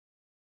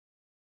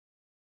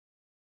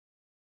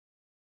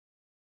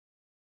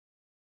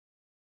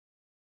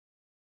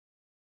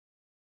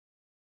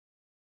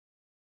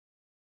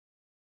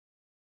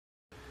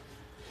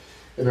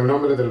En el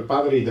nombre del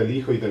Padre, y del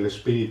Hijo, y del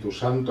Espíritu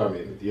Santo.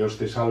 Amén. Dios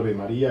te salve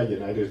María,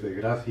 llena eres de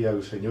gracia,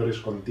 el Señor es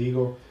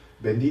contigo,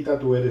 bendita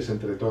tú eres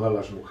entre todas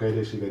las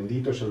mujeres, y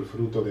bendito es el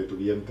fruto de tu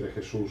vientre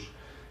Jesús.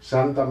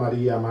 Santa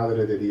María,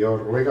 Madre de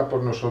Dios, ruega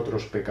por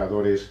nosotros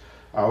pecadores,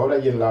 ahora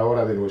y en la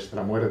hora de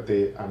nuestra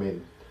muerte.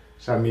 Amén.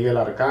 San Miguel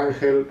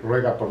Arcángel,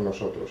 ruega por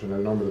nosotros. En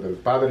el nombre del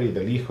Padre, y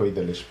del Hijo, y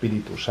del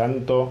Espíritu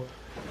Santo.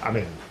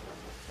 Amén.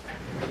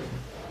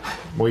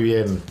 Muy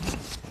bien.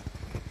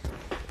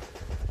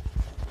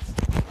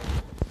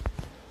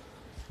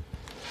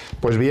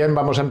 Pues bien,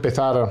 vamos a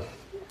empezar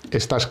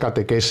estas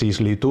catequesis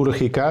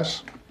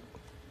litúrgicas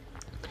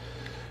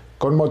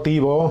con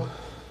motivo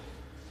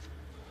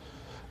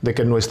de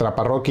que en nuestra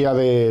parroquia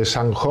de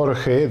San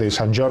Jorge, de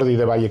San Jordi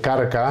de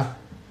Vallecarca,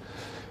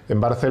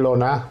 en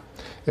Barcelona,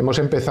 hemos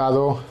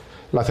empezado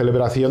la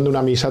celebración de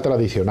una misa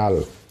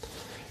tradicional,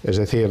 es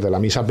decir, de la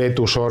misa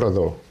Vetus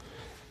Ordo,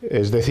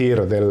 es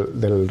decir,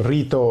 del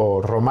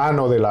rito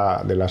romano de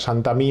la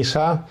Santa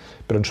Misa,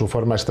 pero en su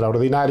forma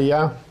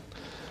extraordinaria,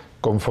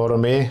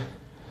 conforme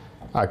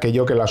a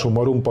aquello que la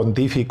Summorum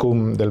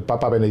Pontificum del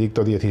Papa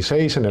Benedicto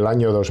XVI en el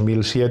año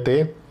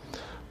 2007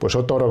 pues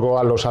otorgó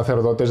a los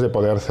sacerdotes de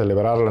poder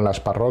celebrarla en las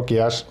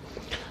parroquias,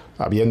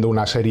 habiendo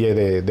una serie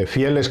de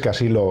fieles que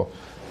así lo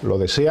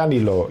desean y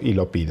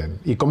lo piden.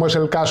 Y como es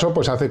el caso,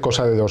 pues hace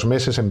cosa de 2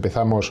 meses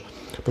empezamos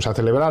pues a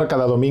celebrar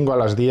cada domingo a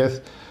las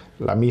 10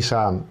 la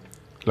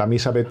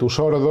misa Vetus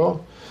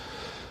Ordo,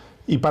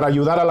 y para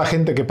ayudar a la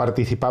gente que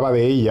participaba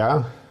de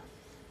ella,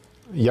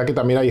 ya que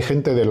también hay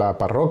gente de la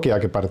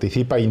parroquia que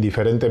participa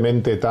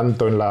indiferentemente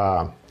tanto en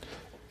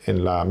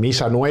la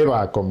misa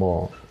nueva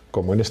como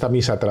en esta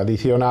misa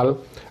tradicional,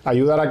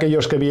 ayudar a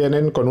aquellos que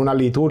vienen con una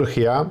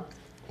liturgia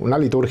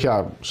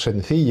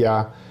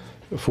sencilla,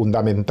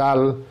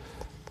 fundamental,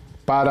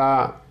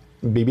 para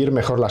vivir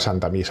mejor la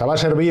Santa Misa. Va a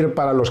servir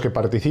para los que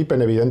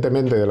participen,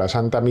 evidentemente, de la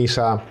Santa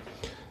Misa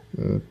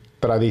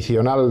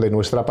tradicional de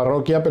nuestra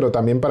parroquia, pero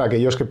también para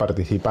aquellos que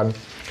participan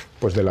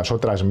pues, de las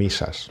otras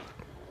misas.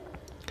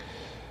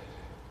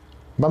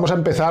 Vamos a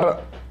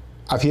empezar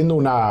haciendo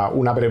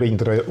una breve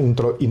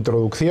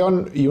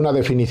introducción y una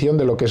definición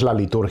de lo que es la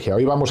liturgia.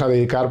 Hoy vamos a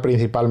dedicar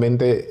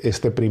principalmente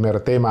este primer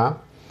tema,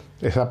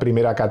 esa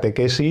primera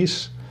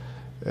catequesis,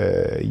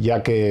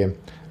 ya que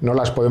no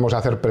las podemos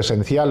hacer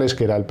presenciales,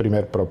 que era el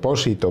primer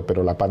propósito,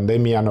 pero la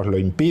pandemia nos lo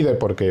impide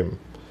porque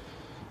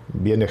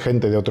viene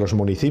gente de otros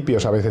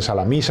municipios a veces a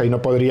la misa y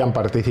no podrían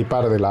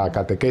participar de la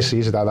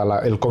catequesis, dada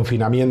el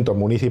confinamiento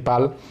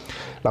municipal.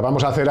 La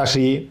vamos a hacer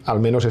así, al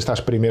menos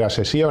estas primeras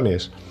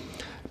sesiones,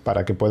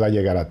 para que pueda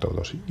llegar a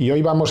todos. Y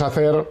hoy vamos a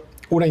hacer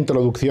una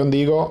introducción,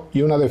 digo,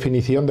 y una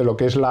definición de lo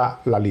que es la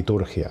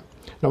liturgia.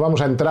 No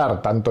vamos a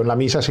entrar tanto en la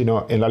misa,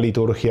 sino en la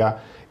liturgia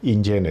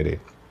in genere.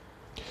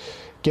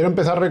 Quiero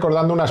empezar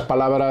recordando unas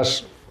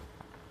palabras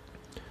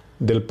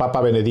del Papa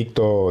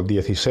Benedicto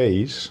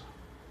XVI,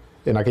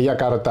 en aquella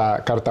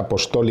carta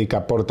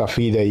apostólica Porta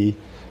Fidei,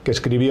 que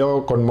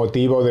escribió con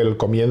motivo del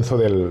comienzo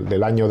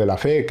del año de la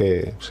fe,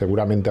 que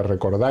seguramente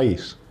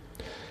recordáis.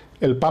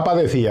 El Papa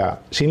decía: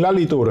 sin la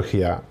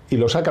liturgia y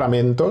los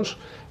sacramentos,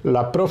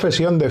 la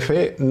profesión de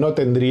fe no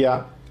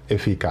tendría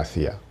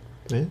eficacia.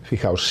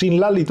 Fijaos, sin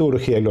la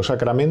liturgia y los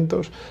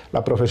sacramentos,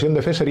 la profesión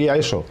de fe sería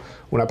eso,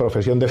 una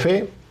profesión de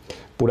fe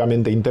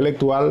puramente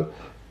intelectual,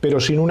 pero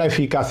sin una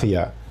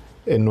eficacia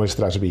en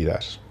nuestras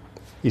vidas.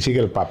 Y sigue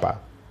el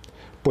Papa: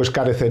 pues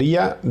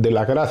carecería de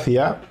la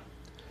gracia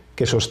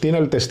que sostiene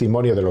el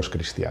testimonio de los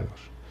cristianos.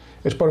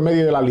 Es por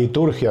medio de la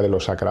liturgia de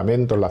los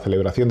sacramentos, la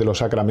celebración de los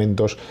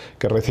sacramentos,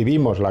 que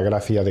recibimos la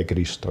gracia de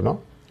Cristo, ¿no?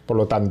 Por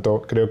lo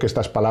tanto, creo que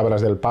estas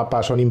palabras del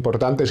Papa son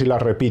importantes y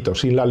las repito: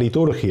 sin la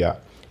liturgia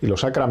y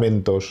los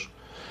sacramentos,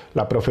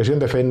 la profesión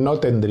de fe no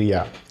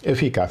tendría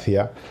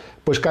eficacia,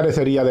 pues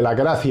carecería de la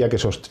gracia que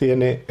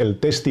sostiene el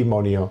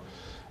testimonio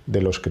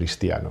de los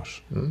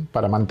cristianos.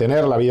 Para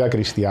mantener la vida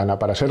cristiana,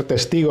 para ser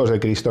testigos de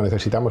Cristo,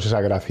 necesitamos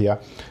esa gracia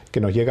que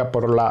nos llega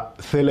por la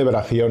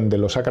celebración de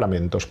los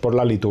sacramentos, por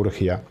la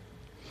liturgia.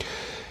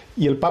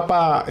 Y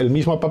el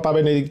mismo Papa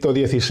Benedicto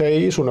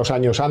XVI, unos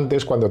años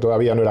antes, cuando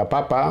todavía no era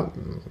Papa,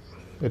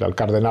 era el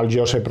cardenal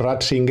Joseph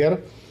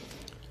Ratzinger,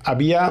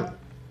 había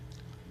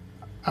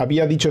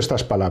dicho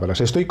estas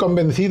palabras: estoy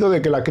convencido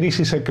de que la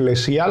crisis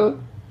eclesial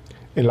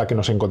en la que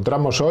nos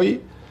encontramos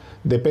hoy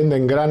depende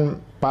en gran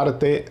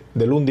parte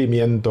del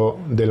hundimiento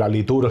de la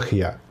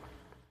liturgia.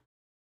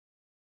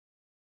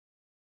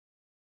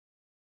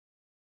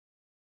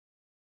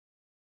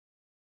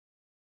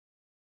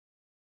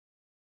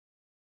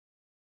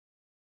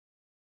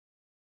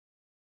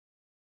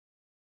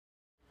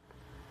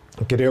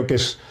 Creo que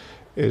es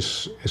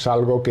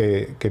algo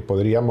que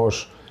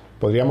podríamos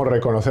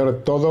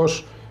reconocer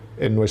todos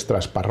en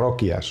nuestras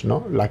parroquias,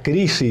 ¿no? La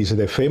crisis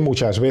de fe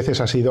muchas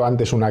veces ha sido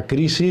antes una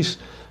crisis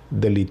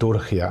de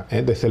liturgia,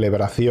 de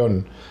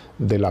celebración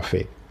de la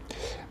fe.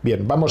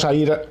 Bien, vamos a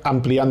ir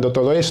ampliando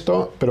todo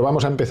esto, pero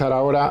vamos a empezar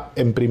ahora,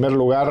 en primer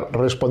lugar,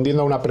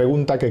 respondiendo a una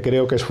pregunta que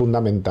creo que es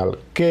fundamental.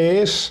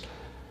 ¿Qué es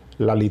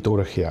la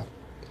liturgia?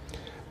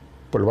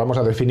 Pues lo vamos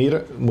a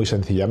definir muy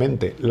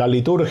sencillamente. La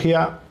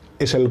liturgia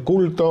es el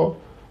culto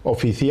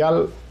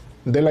oficial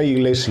de la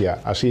Iglesia.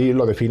 Así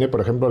lo define,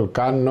 por ejemplo, el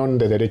canon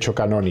de derecho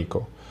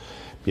canónico.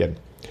 Bien,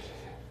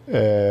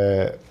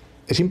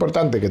 es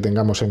importante que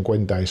tengamos en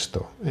cuenta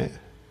esto.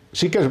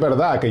 Sí que es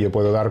verdad que yo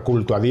puedo dar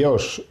culto a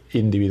Dios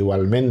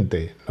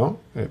individualmente, ¿no?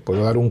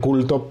 Puedo dar un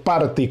culto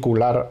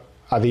particular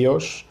a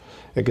Dios,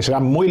 que será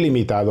muy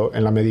limitado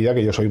en la medida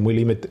que yo soy muy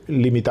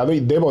limitado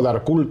y debo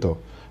dar culto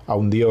a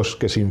un Dios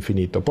que es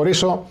infinito. Por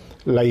eso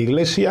la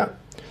Iglesia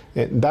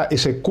da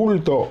ese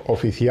culto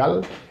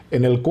oficial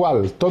en el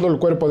cual todo el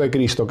cuerpo de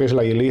Cristo, que es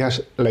la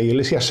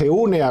Iglesia, se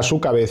une a su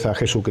cabeza,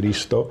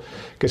 Jesucristo,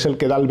 que es el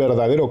que da el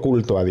verdadero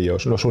culto a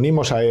Dios. Nos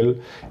unimos a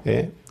Él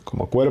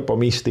como cuerpo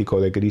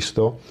místico de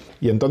Cristo,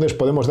 y entonces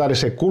podemos dar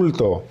ese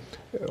culto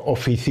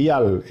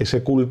oficial,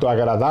 ese culto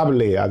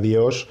agradable a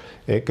Dios,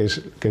 que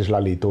es la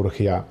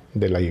liturgia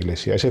de la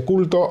Iglesia. Ese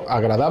culto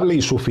agradable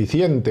y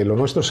suficiente. Lo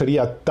nuestro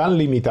sería tan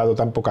limitado,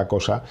 tan poca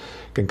cosa,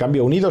 que en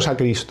cambio unidos a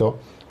Cristo,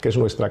 que es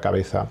nuestra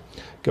cabeza,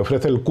 que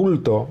ofrece el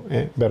culto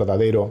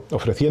verdadero,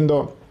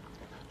 ofreciendo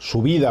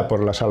su vida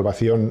por la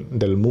salvación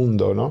del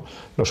mundo, ¿no?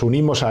 Nos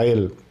unimos a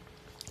Él,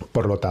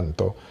 por lo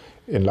tanto,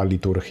 en la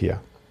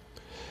liturgia.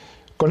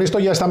 Con esto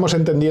ya estamos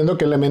entendiendo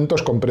qué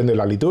elementos comprende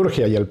la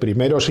liturgia, y el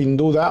primero, sin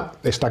duda,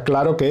 está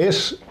claro que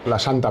es la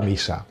Santa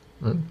Misa.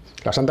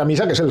 La Santa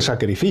Misa, que es el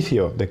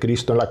sacrificio de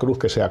Cristo en la cruz,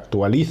 que se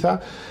actualiza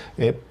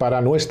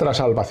para nuestra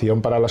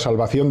salvación, para la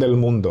salvación del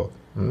mundo.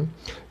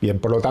 Bien,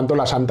 por lo tanto,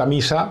 la Santa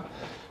Misa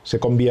se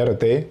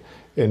convierte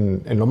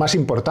en lo más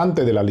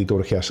importante de la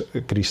liturgia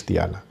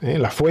cristiana,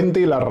 la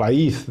fuente y la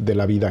raíz de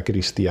la vida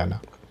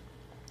cristiana.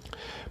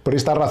 Por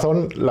esta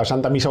razón, la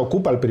Santa Misa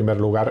ocupa el primer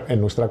lugar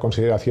en nuestra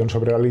consideración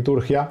sobre la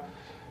liturgia.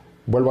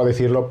 Vuelvo a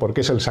decirlo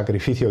porque es el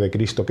sacrificio de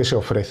Cristo que se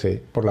ofrece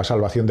por la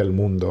salvación del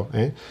mundo.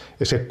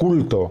 Ese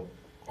culto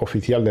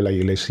oficial de la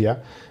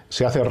Iglesia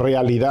se hace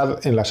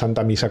realidad en la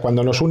Santa Misa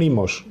cuando nos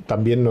unimos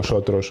también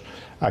nosotros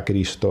a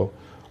Cristo,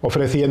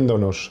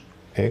 ofreciéndonos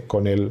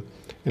con Él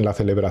en la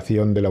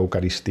celebración de la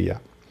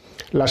Eucaristía.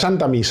 La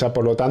Santa Misa,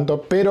 por lo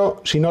tanto,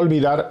 pero sin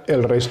olvidar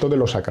el resto de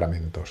los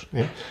sacramentos.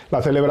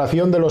 La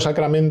celebración de los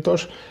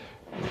sacramentos,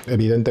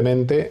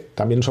 evidentemente,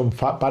 también son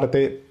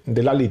parte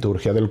de la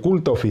liturgia, del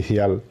culto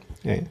oficial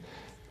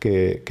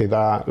que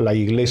da la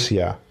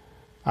Iglesia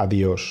a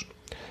Dios.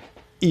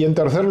 Y en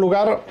tercer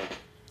lugar,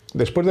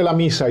 después de la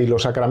misa y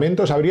los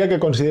sacramentos, habría que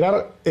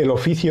considerar el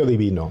oficio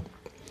divino.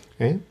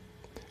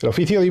 El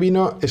oficio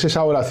divino es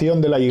esa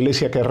oración de la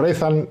Iglesia que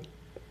rezan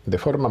de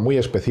forma muy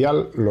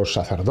especial los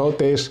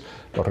sacerdotes,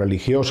 los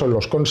religiosos,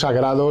 los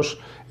consagrados,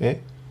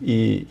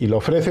 y lo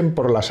ofrecen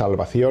por la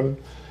salvación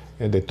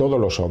de todos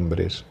los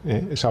hombres.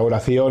 Esa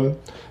oración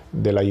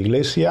de la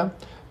Iglesia,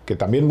 que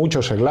también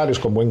muchos seglares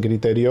con buen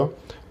criterio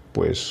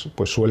pues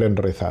suelen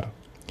rezar.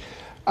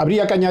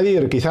 Habría que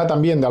añadir, quizá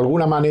también de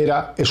alguna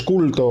manera, es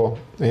culto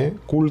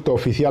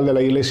oficial de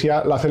la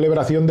Iglesia, la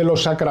celebración de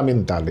los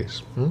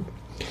sacramentales.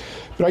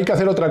 Pero hay que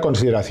hacer otra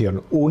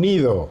consideración.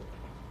 Unido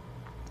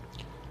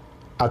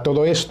a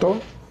todo esto,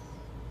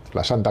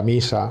 la Santa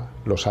Misa,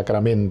 los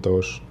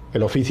sacramentos,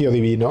 el oficio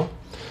divino,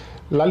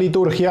 la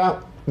liturgia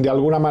de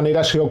alguna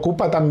manera se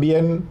ocupa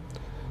también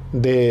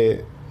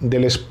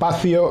del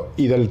espacio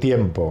y del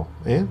tiempo.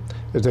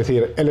 Es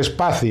decir, el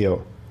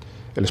espacio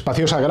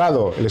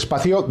sagrado, el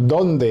espacio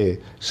donde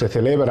se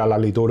celebra la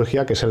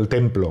liturgia, que es el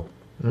templo.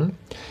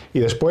 Y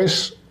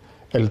después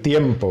el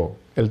tiempo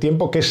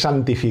que es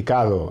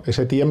santificado,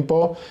 ese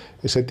tiempo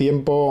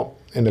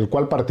en el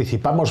cual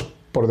participamos,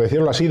 por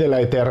decirlo así, de la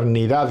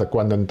eternidad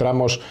cuando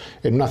entramos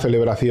en una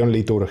celebración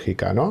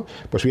litúrgica, ¿no?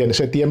 Pues bien,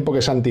 ese tiempo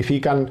que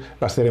santifican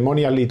las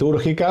ceremonias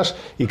litúrgicas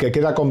y que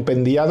queda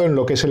compendiado en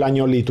lo que es el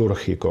año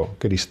litúrgico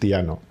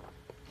cristiano.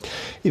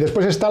 Y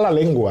después está la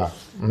lengua,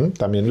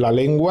 también la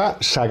lengua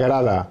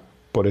sagrada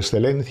por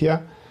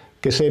excelencia,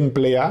 que se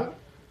emplea,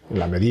 en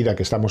la medida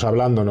que estamos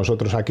hablando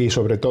nosotros aquí,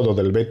 sobre todo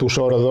del vetus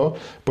ordo,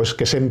 pues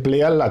que se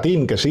emplea el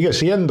latín, que sigue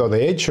siendo,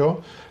 de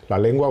hecho, la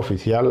lengua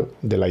oficial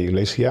de la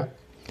Iglesia.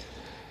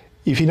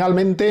 Y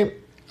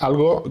finalmente,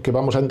 algo que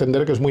vamos a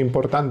entender que es muy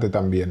importante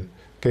también,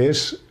 que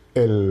es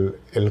el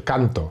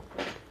canto.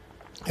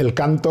 El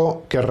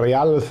canto que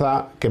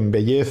realza, que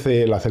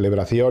embellece la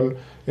celebración.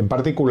 En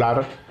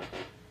particular,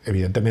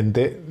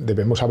 evidentemente,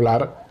 debemos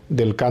hablar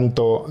del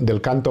canto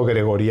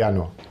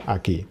gregoriano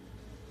aquí.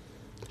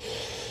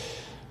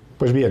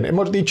 Pues bien,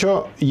 hemos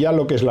dicho ya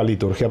lo que es la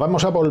liturgia.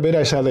 Vamos a volver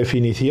a esa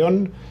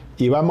definición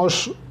y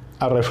vamos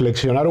a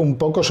reflexionar un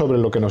poco sobre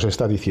lo que nos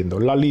está diciendo.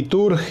 La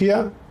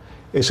liturgia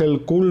es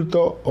el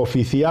culto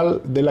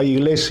oficial de la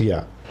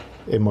Iglesia,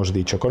 hemos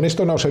dicho. Con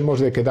esto nos hemos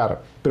de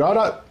quedar. Pero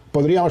ahora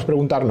podríamos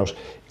preguntarnos,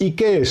 ¿y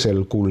qué es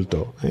el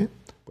culto?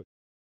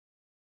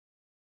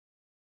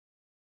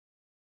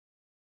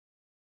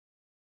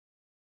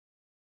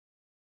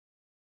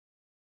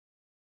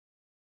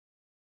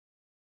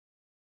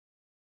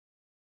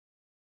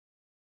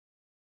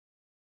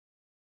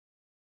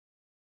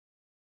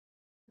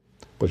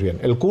 Pues bien,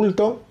 el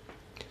culto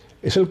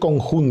es el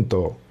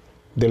conjunto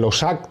de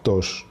los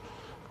actos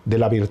de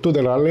la virtud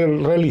de la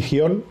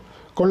religión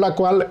con la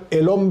cual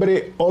el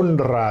hombre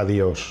honra a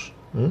Dios.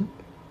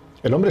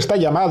 El hombre está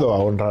llamado a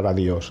honrar a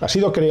Dios, ha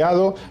sido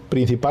creado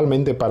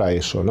principalmente para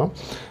eso, ¿no?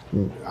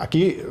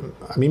 Aquí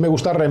a mí me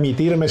gusta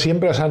remitirme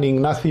siempre a San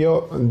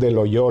Ignacio de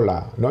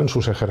Loyola, ¿no? En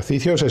sus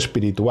ejercicios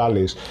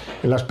espirituales.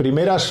 En las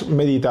primeras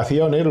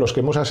meditaciones, los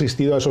que hemos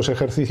asistido a esos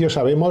ejercicios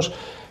sabemos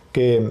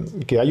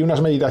que hay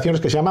unas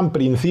meditaciones que se llaman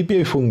principio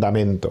y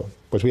fundamento.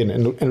 Pues bien,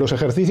 en los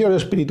ejercicios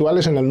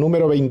espirituales, en el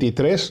número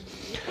 23,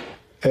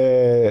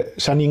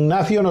 San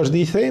Ignacio nos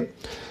dice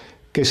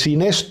que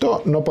sin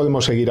esto no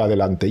podemos seguir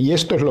adelante. Y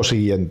esto es lo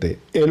siguiente: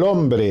 el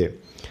hombre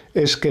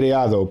es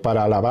creado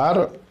para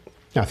alabar,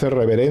 hacer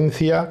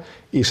reverencia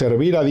y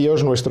servir a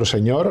Dios nuestro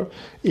Señor,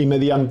 y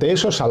mediante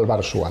eso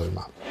salvar su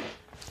alma.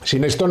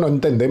 Sin esto no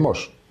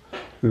entendemos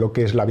lo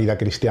que es la vida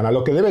cristiana,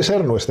 lo que debe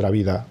ser nuestra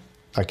vida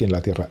aquí en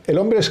la tierra. El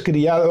hombre es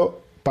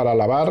criado para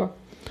alabar,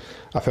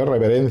 hacer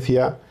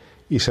reverencia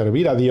y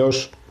servir a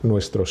Dios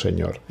nuestro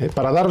Señor,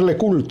 para darle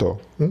culto.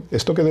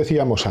 Esto que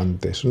decíamos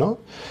antes, ¿no?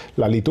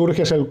 La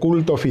liturgia es el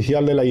culto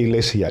oficial de la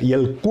Iglesia, y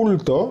el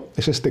culto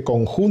es este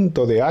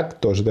conjunto de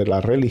actos de la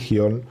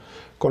religión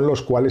con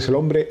los cuales el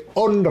hombre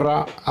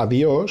honra a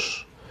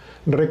Dios,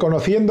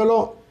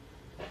 reconociéndolo,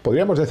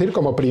 podríamos decir,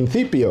 como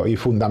principio y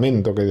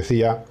fundamento, que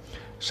decía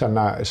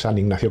San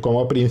Ignacio,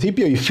 como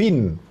principio y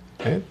fin,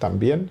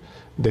 también,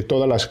 de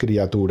todas las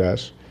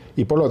criaturas,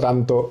 y por lo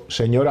tanto,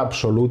 Señor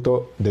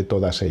absoluto de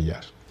todas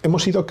ellas.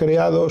 Hemos sido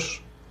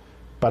creados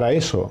para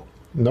eso,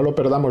 no lo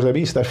perdamos de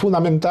vista. Es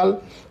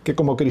fundamental que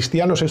como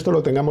cristianos esto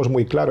lo tengamos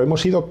muy claro.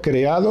 Hemos sido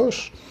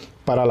creados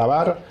para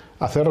alabar,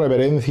 hacer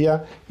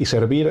reverencia y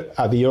servir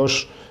a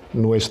Dios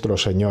nuestro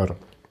Señor.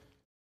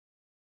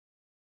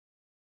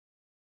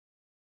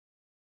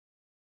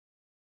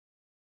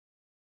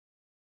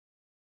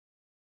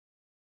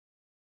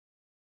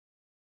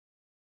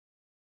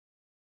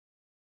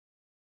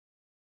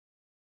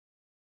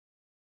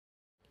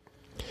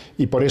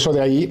 Y por eso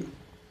de ahí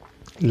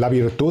la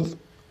virtud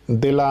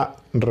de la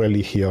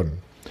religión.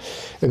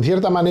 En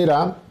cierta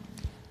manera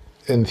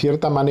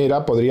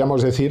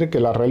podríamos decir que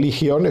la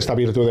religión, esta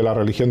virtud de la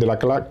religión de la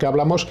que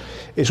hablamos,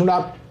 es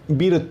una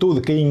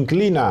virtud que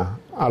inclina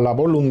a la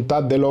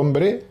voluntad del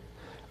hombre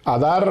a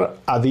dar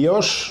a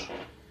Dios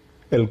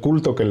el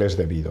culto que le es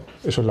debido.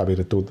 Eso es la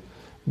virtud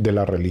de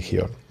la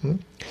religión.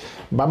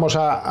 Vamos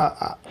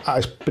a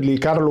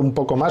explicarlo un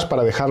poco más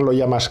para dejarlo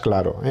ya más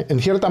claro. En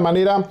cierta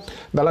manera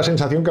da la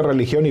sensación que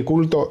religión y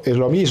culto es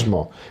lo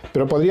mismo,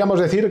 pero podríamos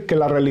decir que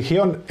la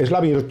religión es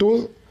la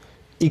virtud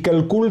y que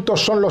el culto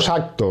son los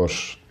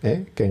actos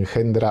que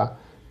engendra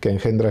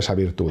esa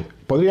virtud.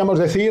 Podríamos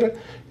decir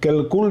que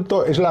el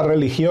culto es la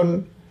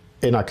religión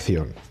en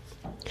acción.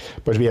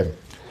 Pues bien,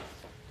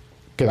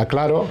 queda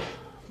claro,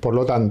 por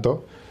lo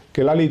tanto,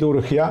 que la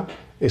liturgia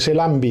es el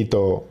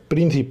ámbito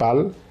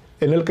principal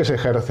en el que se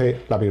ejerce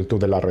la virtud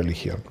de la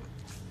religión.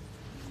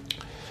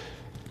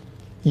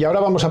 Y ahora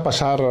vamos a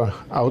pasar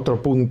a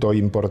otro punto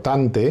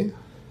importante.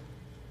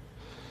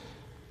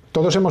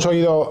 Todos hemos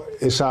oído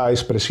esa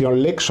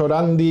expresión lex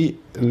orandi,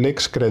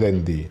 lex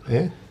credendi,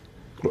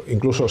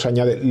 Incluso se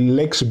añade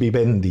lex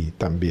vivendi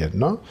también,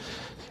 ¿no?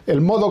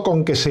 El modo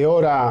con que se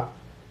ora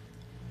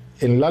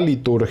en la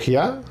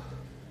liturgia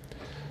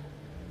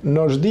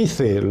nos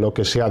dice lo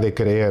que se ha de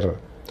creer,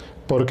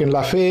 porque en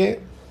la fe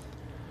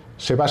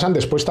se basan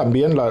después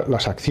también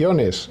las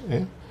acciones,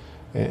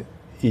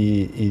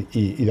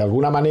 y de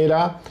alguna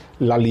manera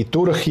la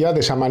liturgia de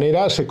esa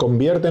manera se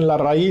convierte en la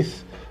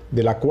raíz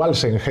de la cual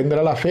se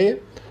engendra la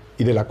fe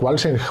y de la cual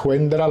se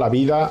engendra la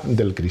vida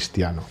del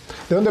cristiano.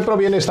 ¿De dónde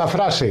proviene esta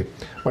frase?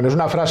 Bueno, es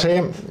una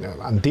frase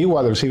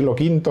antigua del siglo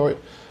V,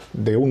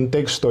 de un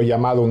texto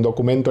llamado, un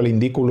documento, el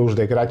Indiculus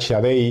de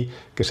Gratia Dei,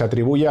 que se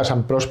atribuye a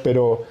San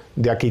Próspero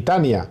de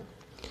Aquitania.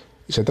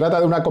 Se trata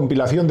de una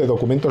compilación de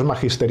documentos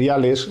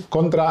magisteriales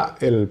contra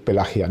el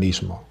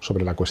pelagianismo,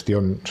 sobre la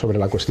cuestión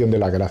de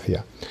la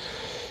gracia.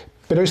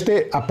 Pero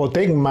este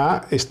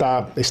apotegma,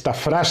 esta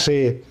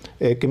frase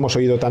que hemos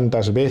oído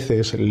tantas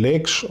veces,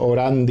 lex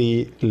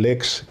orandi,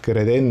 lex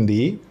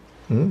credendi,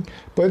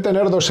 puede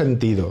tener dos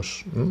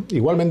sentidos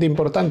igualmente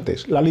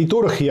importantes. La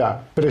liturgia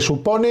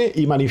presupone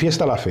y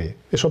manifiesta la fe,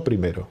 eso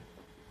primero.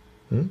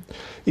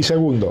 Y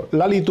segundo,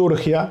 la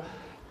liturgia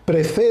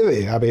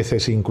precede, a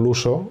veces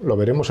incluso, lo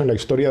veremos en la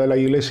historia de la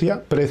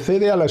Iglesia,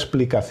 precede a la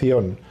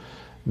explicación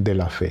de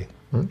la fe.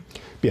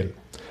 Bien,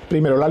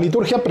 primero, la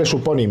liturgia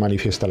presupone y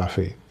manifiesta la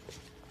fe.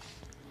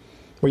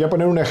 Voy a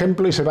poner un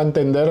ejemplo y se va a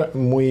entender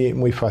muy,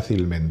 muy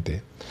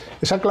fácilmente.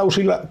 Esa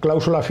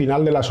cláusula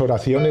final de las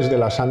oraciones de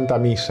la Santa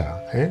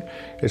Misa,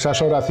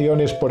 esas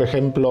oraciones, por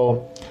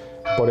ejemplo,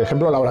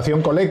 la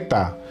oración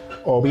colecta,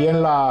 o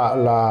bien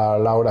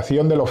la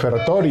oración del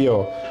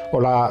ofertorio, o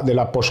la de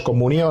la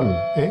poscomunión,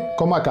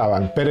 ¿cómo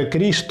acaban? Per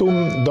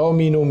Christum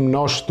Dominum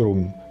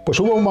Nostrum. Pues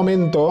hubo un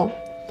momento,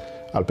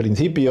 al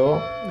principio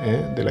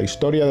de la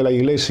historia de la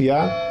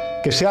Iglesia,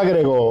 que se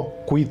agregó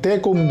qui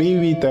tecum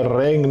vivit et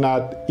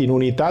regnat in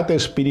unitate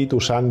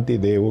Spiritus Sancti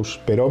Deus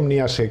per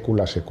omnia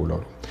saecula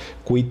saeculorum.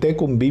 Qui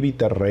tecum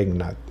vivit et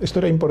regnat. Esto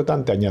era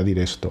importante añadir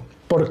esto.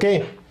 ¿Por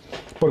qué?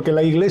 porque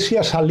la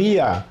Iglesia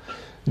salía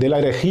de la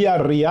herejía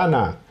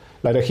arriana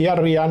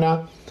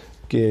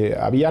que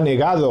había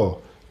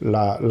negado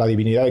la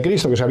divinidad de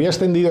Cristo, que se había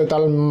extendido de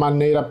tal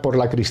manera por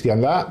la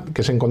cristiandad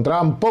que se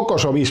encontraban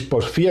pocos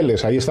obispos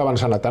fieles. Ahí estaban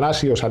San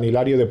Atanasio, San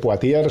Hilario de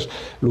Poitiers,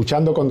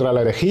 luchando contra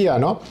la herejía,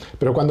 ¿no?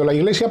 Pero cuando la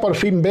Iglesia por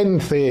fin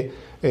vence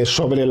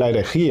sobre la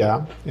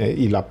herejía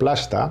y la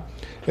aplasta,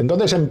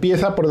 entonces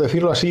empieza, por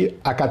decirlo así,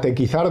 a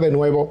catequizar de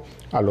nuevo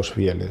a los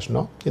fieles,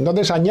 ¿no?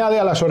 Entonces añade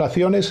a las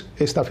oraciones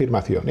esta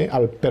afirmación,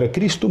 al per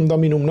Christum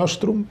Dominum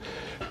nostrum,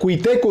 qui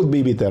tecut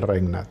vivit et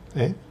regnat,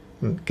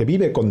 que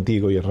vive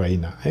contigo y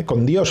reina,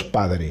 con Dios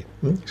Padre.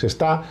 Se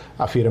está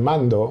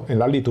afirmando en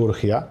la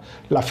liturgia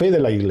la fe de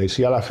la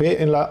Iglesia, la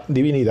fe en la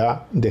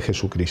divinidad de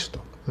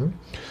Jesucristo.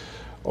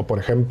 O por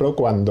ejemplo,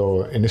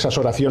 cuando en esas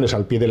oraciones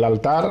al pie del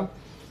altar,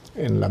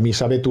 en la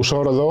misa Vetus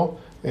Ordo,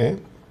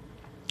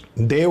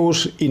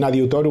 Deus in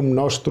adiutorum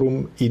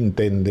nostrum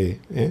intende,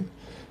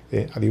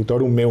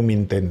 adiutorum meum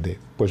intende.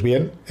 Pues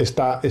bien,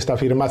 esta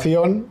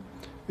afirmación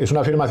es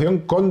una afirmación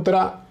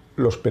contra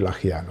los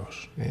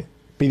pelagianos,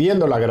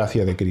 pidiendo la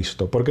gracia de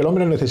Cristo, porque el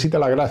hombre necesita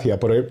la gracia,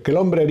 porque el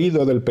hombre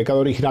herido del pecado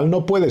original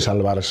no puede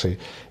salvarse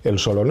él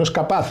solo, no es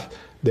capaz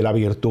de la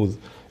virtud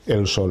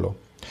él solo.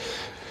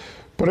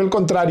 Por el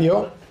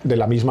contrario, de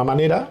la misma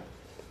manera,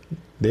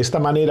 de esta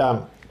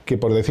manera que,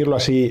 por decirlo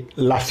así,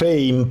 la fe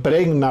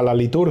impregna la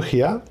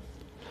liturgia,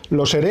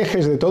 los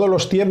herejes de todos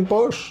los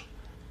tiempos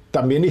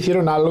también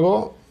hicieron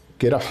algo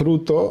que era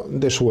fruto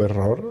de su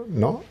error,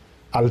 ¿no?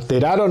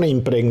 Alteraron e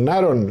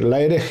impregnaron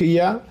la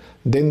herejía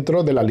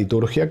dentro de la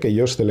liturgia que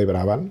ellos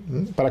celebraban,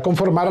 para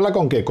conformarla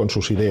 ¿con qué? Con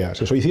sus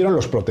ideas. Eso hicieron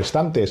los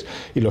protestantes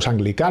y los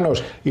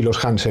anglicanos y los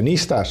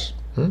jansenistas.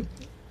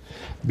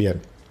 Bien,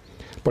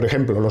 por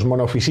ejemplo, los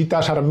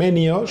monofisitas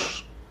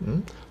armenios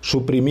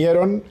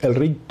suprimieron el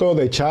rito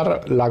de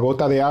echar la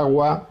gota de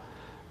agua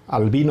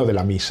al vino de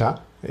la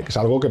misa, que es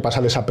algo que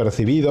pasa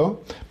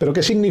desapercibido, pero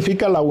que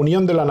significa la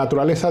unión de la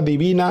naturaleza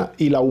divina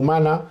y la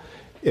humana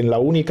en la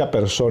única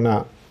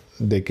persona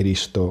de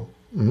Cristo.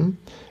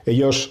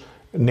 Ellos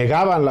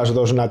negaban las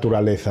dos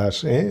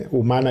naturalezas,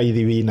 humana y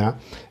divina,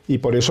 y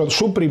por eso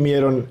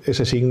suprimieron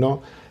ese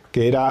signo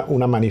que era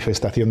una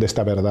manifestación de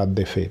esta verdad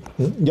de fe.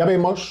 Ya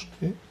vemos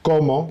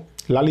cómo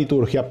la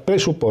liturgia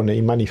presupone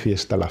y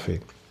manifiesta la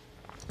fe.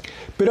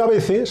 Pero a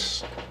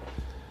veces,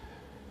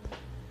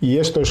 y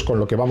esto es con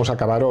lo que vamos a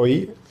acabar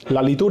hoy,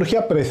 la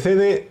liturgia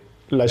precede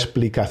la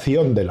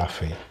explicación de la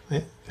fe.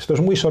 Esto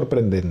es muy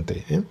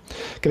sorprendente.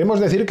 Queremos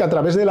decir que a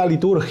través de la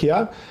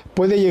liturgia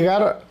puede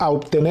llegar a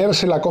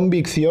obtenerse la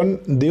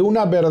convicción de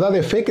una verdad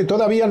de fe que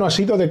todavía no ha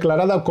sido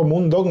declarada como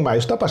un dogma.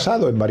 Esto ha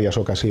pasado en varias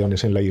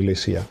ocasiones en la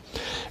Iglesia.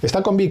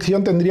 Esta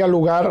convicción tendría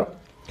lugar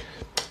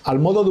al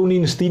modo de un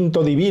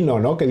instinto divino,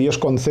 ¿no? que Dios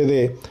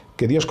concede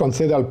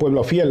al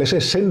pueblo fiel, ese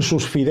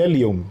sensus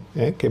fidelium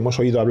que hemos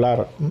oído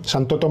hablar.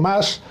 Santo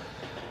Tomás,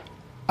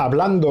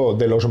 hablando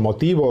de los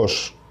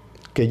motivos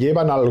que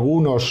llevan a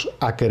algunos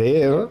a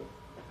creer,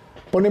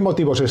 pone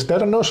motivos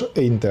externos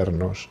e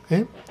internos.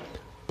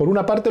 Por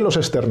una parte, los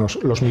externos,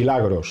 los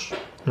milagros.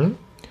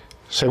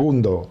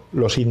 Segundo,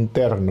 los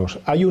internos.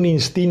 Hay un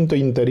instinto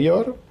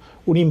interior,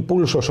 un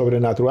impulso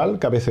sobrenatural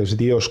que a veces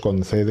Dios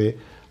concede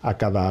a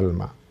cada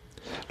alma.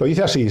 Lo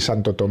dice así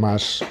Santo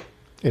Tomás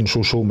en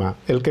su Suma: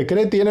 el que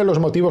cree tiene los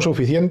motivos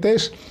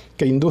suficientes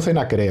que inducen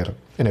a creer.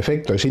 En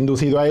efecto, es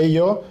inducido a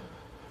ello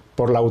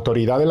por la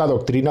autoridad de la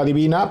doctrina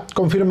divina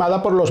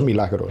confirmada por los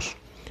milagros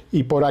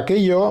y por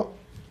aquello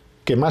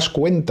que más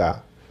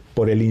cuenta,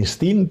 por el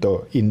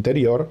instinto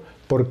interior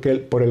por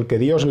el que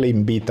Dios le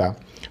invita.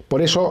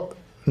 Por eso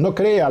no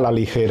cree a la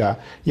ligera,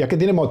 ya que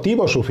tiene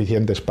motivos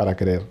suficientes para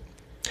creer.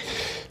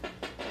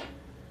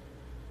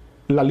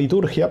 La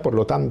liturgia, por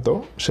lo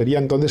tanto, sería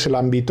entonces el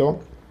ámbito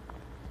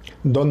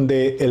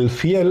donde el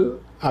fiel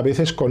a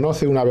veces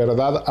conoce una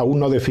verdad aún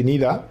no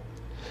definida,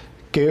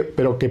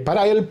 pero que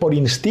para él, por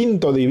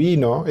instinto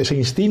divino, ese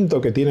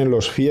instinto que tienen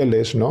los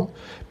fieles, ¿no?,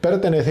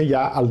 pertenece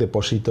ya al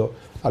depósito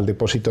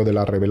de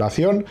la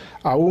revelación,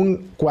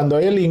 aun cuando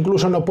él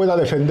incluso no pueda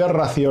defender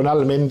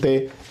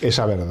racionalmente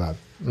esa verdad.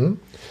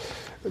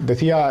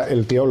 Decía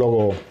el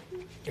teólogo,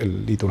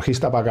 el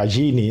liturgista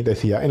Pagaggini,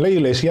 decía: en la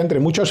Iglesia, entre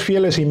muchos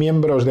fieles y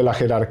miembros de la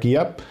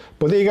jerarquía,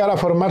 puede llegar a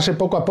formarse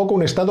poco a poco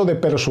un estado de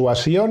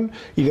persuasión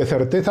y de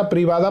certeza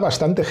privada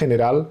bastante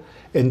general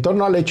en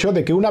torno al hecho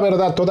de que una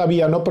verdad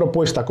todavía no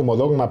propuesta como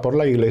dogma por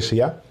la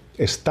Iglesia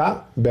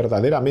está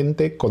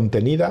verdaderamente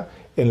contenida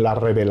en la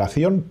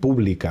revelación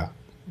pública.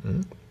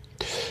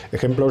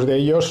 Ejemplos de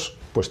ellos,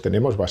 pues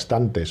tenemos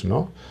bastantes,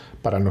 ¿no?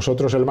 Para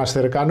nosotros el más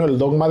cercano, el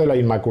dogma de la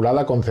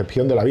Inmaculada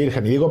Concepción de la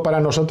Virgen. Y digo para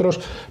nosotros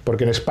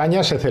porque en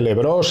España se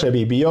celebró, se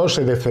vivió,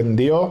 se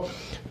defendió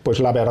pues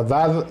la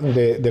verdad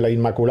de la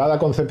Inmaculada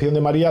Concepción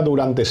de María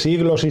durante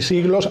siglos y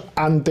siglos,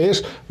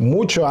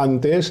 mucho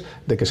antes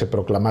de que se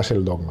proclamase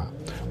el dogma.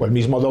 O el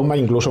mismo dogma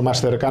incluso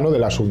más cercano de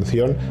la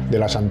Asunción de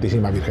la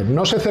Santísima Virgen.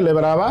 No se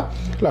celebraba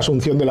la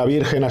Asunción de la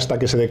Virgen hasta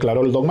que se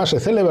declaró el dogma, se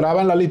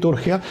celebraba en la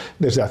liturgia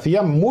desde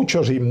hacía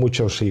muchos y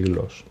muchos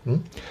siglos.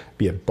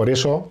 Bien, por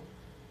eso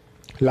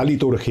la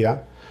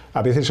liturgia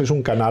a veces es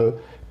un canal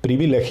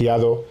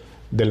privilegiado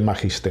del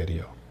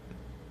magisterio.